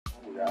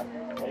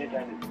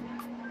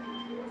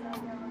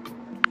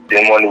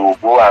The money will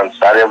go and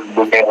start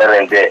looking here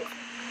and there.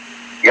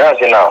 You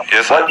understand now?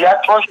 Yes, sir. But the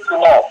atmosphere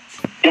now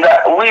is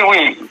that we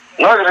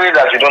not really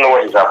that we don't know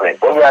what is happening,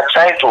 but we are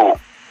trying to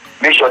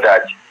make sure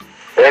that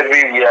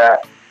everywhere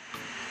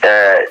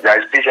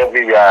there is peace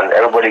everywhere and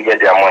everybody get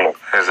their money.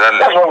 Exactly.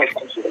 That's what we do.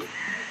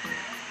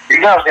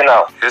 You understand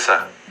now? Yes,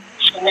 sir.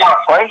 So now,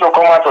 for him to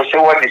come out to say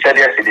what he said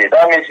yesterday,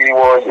 that means he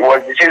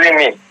was deceiving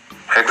me.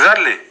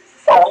 Exactly.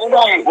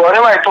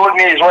 Whatever he told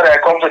me is what I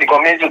come to the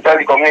community to tell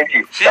the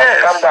community.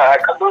 Yes. Calm down. I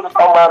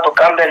come out to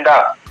calm them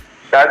down.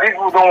 That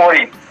people don't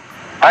worry.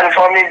 And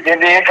for me,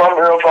 they informed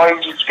me from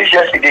his speech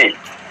yesterday.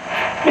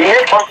 He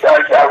made us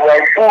as we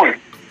are fool.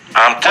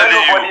 I'm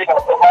telling you.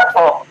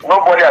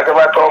 Nobody has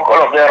ever talked.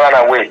 All of them ran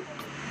away.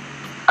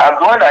 I'm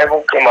the one that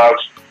even came out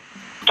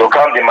to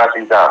calm the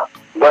masses down.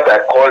 Because I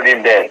called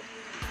him then.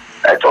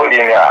 I told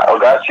him,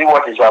 okay, see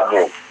what is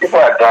happening. People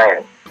are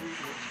dying.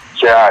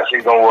 She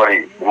don't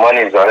worry. The money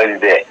is already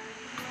there.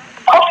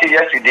 After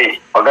yesterday,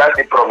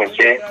 August promised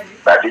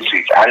that this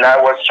week. And I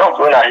was shocked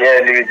when I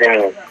heard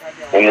everything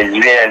in the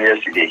UN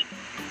yesterday.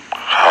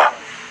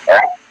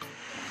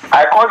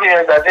 I called him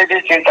and I said,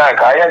 this think tank.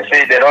 I heard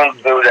say they don't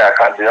do their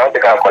account. They don't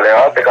take and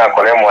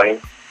collect money.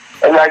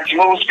 And like,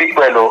 you speak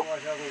well, though.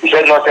 He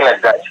said nothing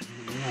like that.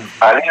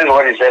 And this is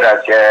what he said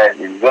that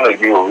he's going to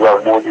give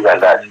this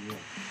and that.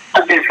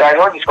 These guys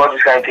don't discuss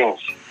these kind of things.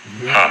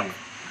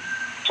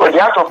 So they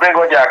have to bring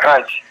all their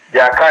accounts,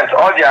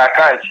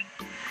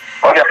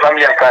 all their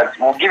family accounts.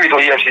 We'll give it to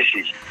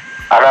EFCC.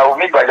 And I will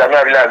meet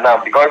Benjamin Villas now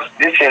because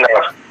this thing,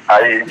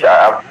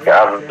 I'm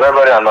very,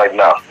 very annoyed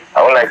now.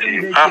 I won't lie to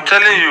you. I'm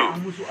telling you.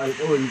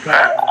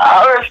 I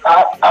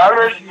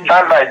always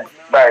stand by,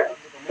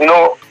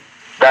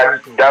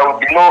 that there will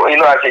be no,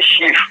 as a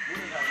chief,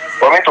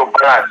 for me to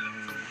grant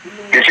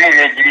between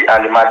UAAG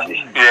and the masses.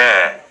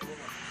 Yeah.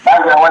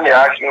 That's why when they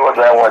ask me what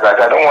do I want, I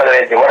said, I don't want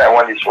anything. What I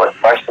want is for the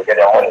masses to get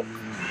their money.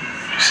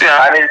 See,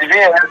 and it's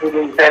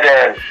been said,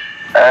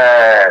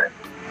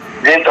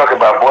 didn't talk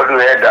about Bodu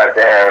head that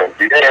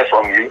didn't hear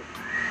from you.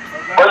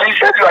 But you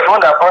said you are the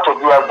one that part of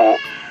Duagbo.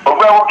 But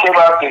when came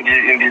out in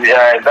the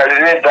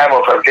time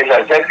of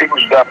application, said people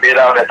should have paid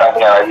out that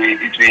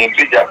it will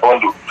increase their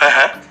bundle.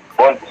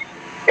 Bundle.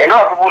 A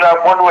lot of people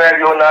that bundle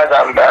owners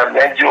and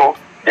NGO,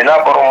 they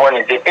now borrow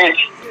money, they paid.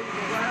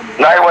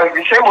 Now it was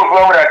the same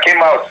Ogbonwo that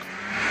came out.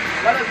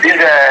 This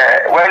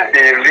when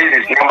they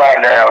released his number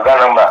and organ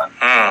number.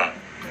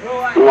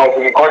 He was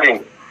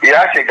recording. He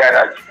asked a guy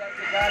that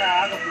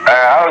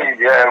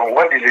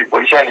what is the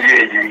position in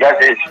UAAG? He just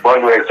said it's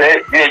bond well.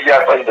 Say UAAG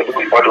has something to do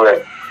with bond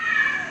well.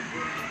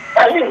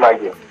 Can you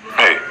imagine?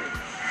 Hey.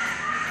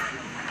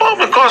 Well,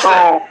 because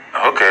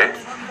okay.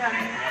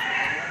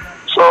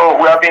 So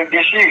we have been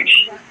deceived.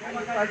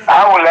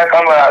 How will I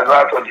come as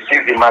well to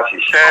deceive the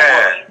masses?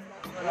 Yeah.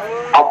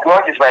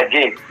 What is my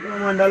game?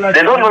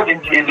 They don't know the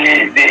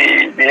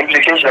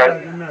implication.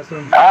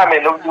 I'm a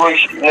no,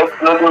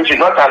 she's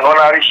not an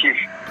honorary chief.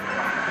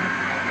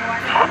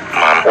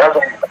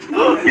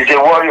 He's a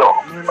warrior.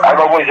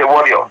 Agogo is a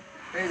warrior.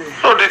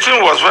 So the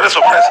thing was very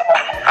surprising.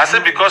 I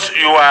said because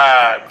you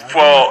are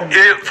from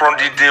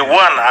the day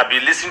one I've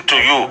been listening to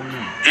you,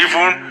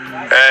 even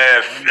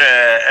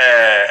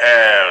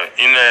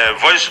in a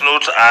voice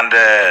note and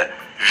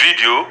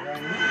video.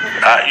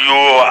 You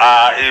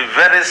are a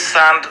very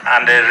sound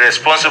and a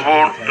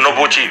responsible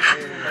noble chief.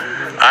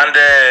 And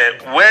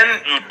when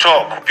you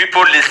talk,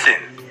 people listen.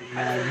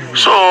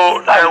 So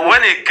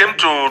when it came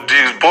to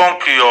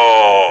debunk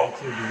your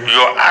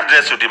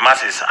address to the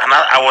masses, and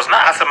I was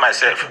not asking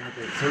myself,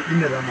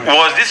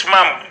 was this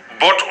man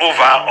bought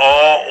over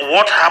or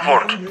what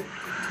happened?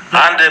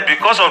 And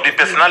because of the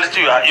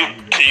personality you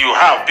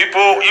have,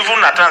 people,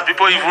 even at times,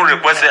 people even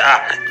request,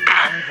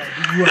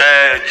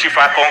 Chief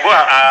Akongo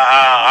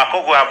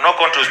have not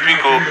come to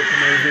speak.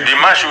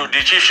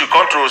 The chief should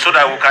come to so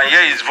that we can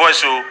hear his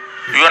voice.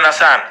 You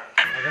understand?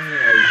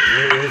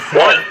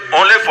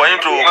 Only for him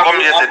to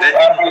come yesterday.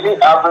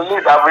 I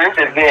believe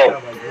again.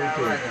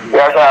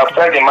 Yes, I have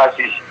told the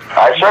masses.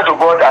 I swear to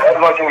God, I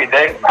have nothing with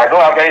them. I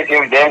don't have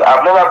anything with them.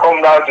 I've never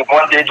come down to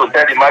one day to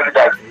tell the masses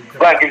that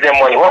go and give them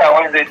money. What I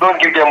want is they don't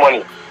give them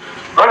money.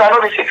 Because I know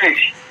the secret.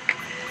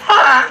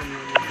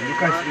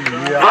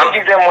 Don't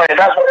give them money.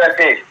 That's what I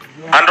say.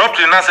 And up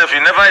to now, he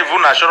never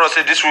even assured us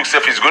that this week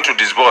is going to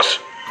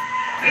disburse.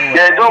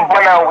 They don't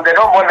burn out. They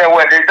don't burn them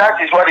well. That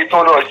is what he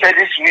told us. Say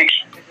this week.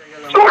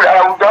 So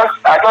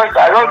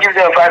I don't give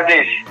them 5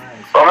 days.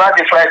 From now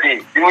to Friday.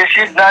 You will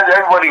see now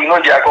everybody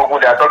know the Akongo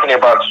they are talking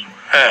about.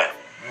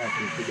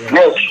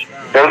 Yes.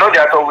 They know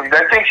they are talking.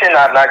 They think saying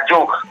that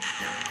joke.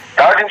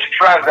 All these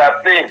francs they are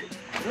playing.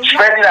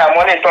 Spending our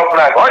money in top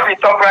rank. All the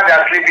top rank they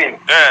are sleeping.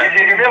 Is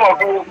it the name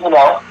of people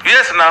now?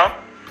 Yes, now.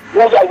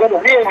 Yes,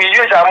 we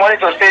use our money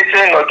to stay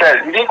in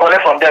hotels. We didn't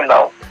collect from them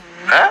now.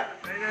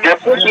 They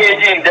put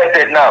UAAG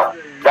indebted now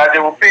that they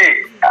will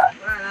pay.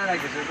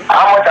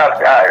 How much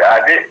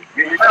are they?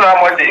 You know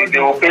how much they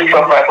will pay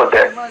for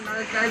them.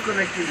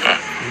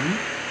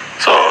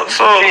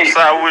 See,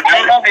 sir, would you?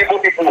 I love people.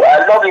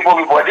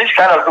 But this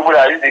kind of people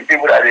are the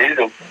people that they use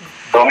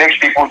to make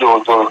people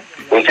to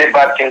say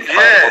bad things.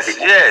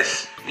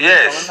 Yes.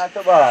 Even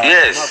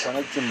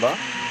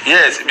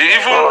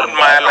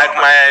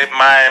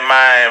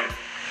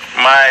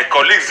my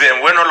colleagues,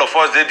 them, when all of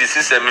us did the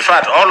system, in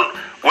fact,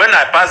 when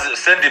I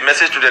sent the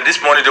message to them this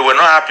morning, they were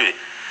not happy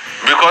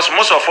because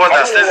most of us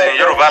that stays in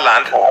Yoruba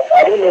land.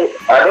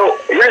 I know.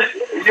 Yes,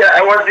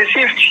 I was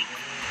deceived.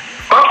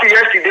 Up to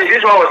yesterday,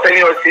 this one was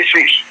telling us this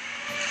week.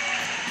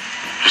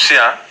 You see,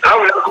 huh?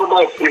 How will I come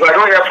out? If I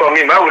don't hear from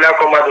him, how will I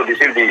come out to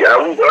deceive the?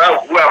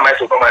 Who am I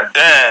to come out?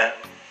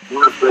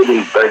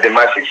 By the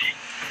masses.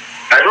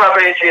 I don't have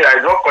anything. I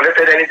don't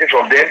collected anything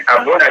from them.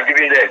 I'm not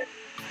giving them.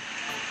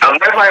 I'm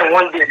never in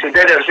one day to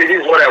tell them, say,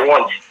 this is what I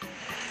want.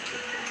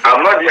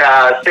 I'm not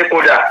their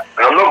stakeholder.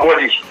 I'm not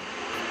body.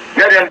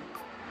 Let them.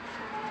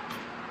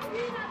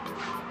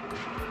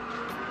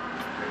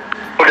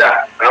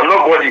 I'm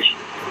not body.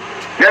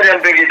 Let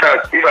them bring it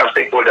out if I'm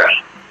stakeholder.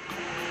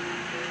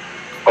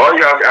 Or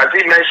you have at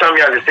least mentioned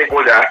me as a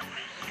stakeholder.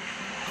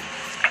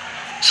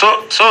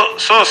 So,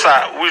 sir,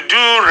 we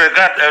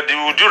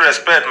do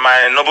respect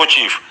my noble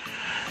chief.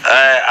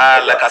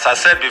 Like as I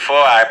said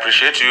before, I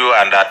appreciate you,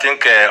 and I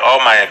think all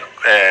my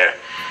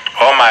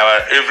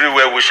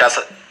everywhere wishes,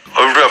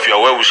 every of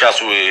your well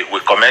wishers, we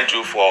commend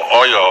you for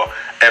all your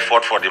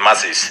effort for the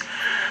masses.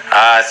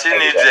 I still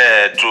need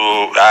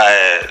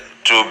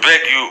to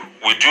beg you,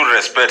 with due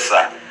respect,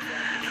 sir,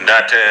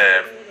 that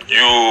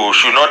you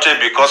should not take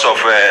because of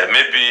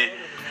maybe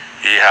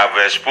he have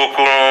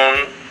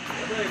spoken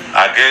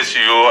against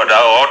you or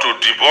to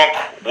debunk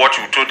what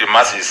you told the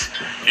masses.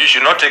 You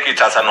should not take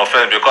it as an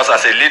offense, because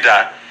as a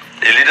leader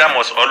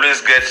must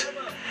always get,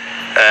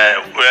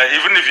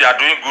 even if you are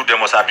doing good, they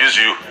must abuse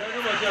you.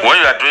 When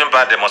you are doing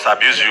bad, they must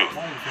abuse you.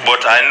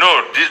 But I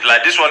know,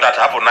 like this one that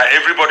happened now,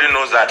 everybody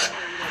knows that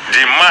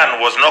the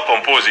man was not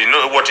composed. He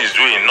knows what he's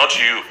doing, not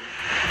you.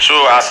 So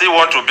I still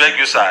want to beg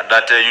you, sir,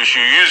 that you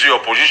should use your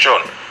position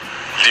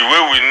the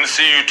way we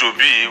see you to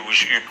be.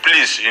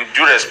 Please, in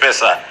due respect,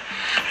 sir,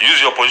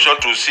 use your position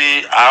to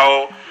see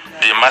how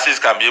the masses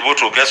can be able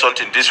to get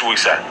something this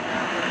week, sir.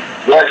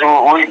 Yes,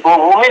 we'll meet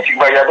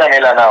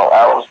Bayamila now.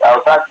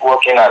 I'll start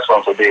working as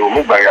from today. We'll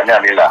meet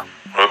Bayamila.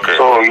 Okay.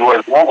 So you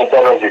will want to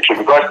tell us the truth,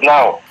 because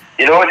now,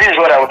 you know, this is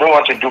what I don't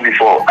want to do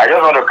before. I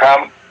just want to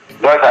come,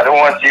 because I don't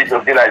want you to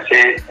be like,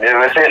 they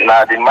will say,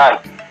 nah, the man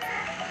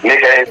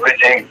make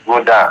everything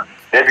go down.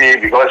 Maybe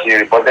because he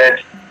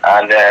reported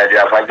and they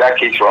have hijacked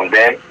kids from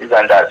them, this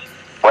and that.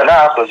 But now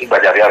I have to see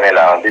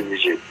Bayamila on this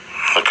issue.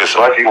 Okay, so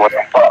what he was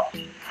about.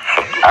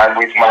 And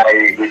with my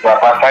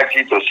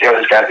personality to see all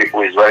these kind of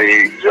people is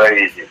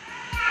very easy.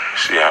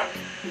 Yeah.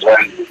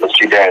 To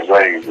see them is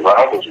very easy. But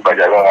I have to see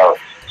Bayamila.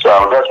 So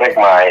I'll just make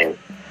my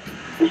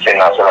decision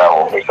now, so I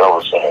will make our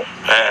decision.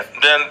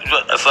 Then,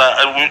 sir,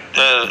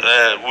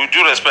 with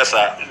due respect,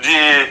 sir,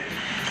 the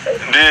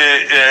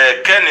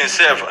Ken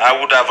himself, I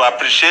would have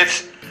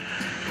appreciate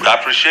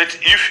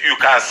if you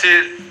can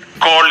still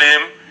call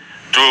him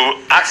to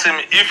ask him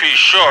if he's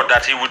sure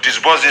that he will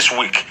disburse this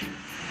week.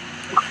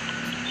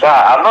 Sir,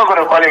 I'm not going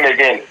to call him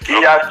again.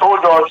 He has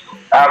told us,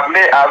 I've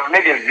made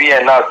a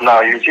VN out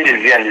now. You see the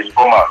VN is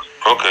come out.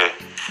 Okay.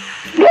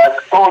 He has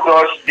told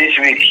us this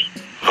week.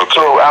 Okay.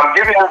 So I'm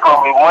giving him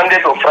from Monday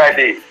to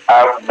Friday.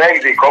 I've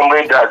begged the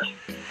comrade that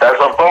there's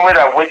some comrade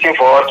are waiting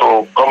for us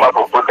to come up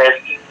for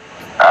protest.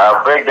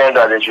 I've begged them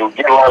that they should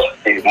give us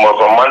the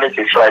from Monday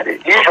to Friday.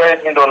 If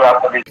anything don't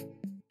happen,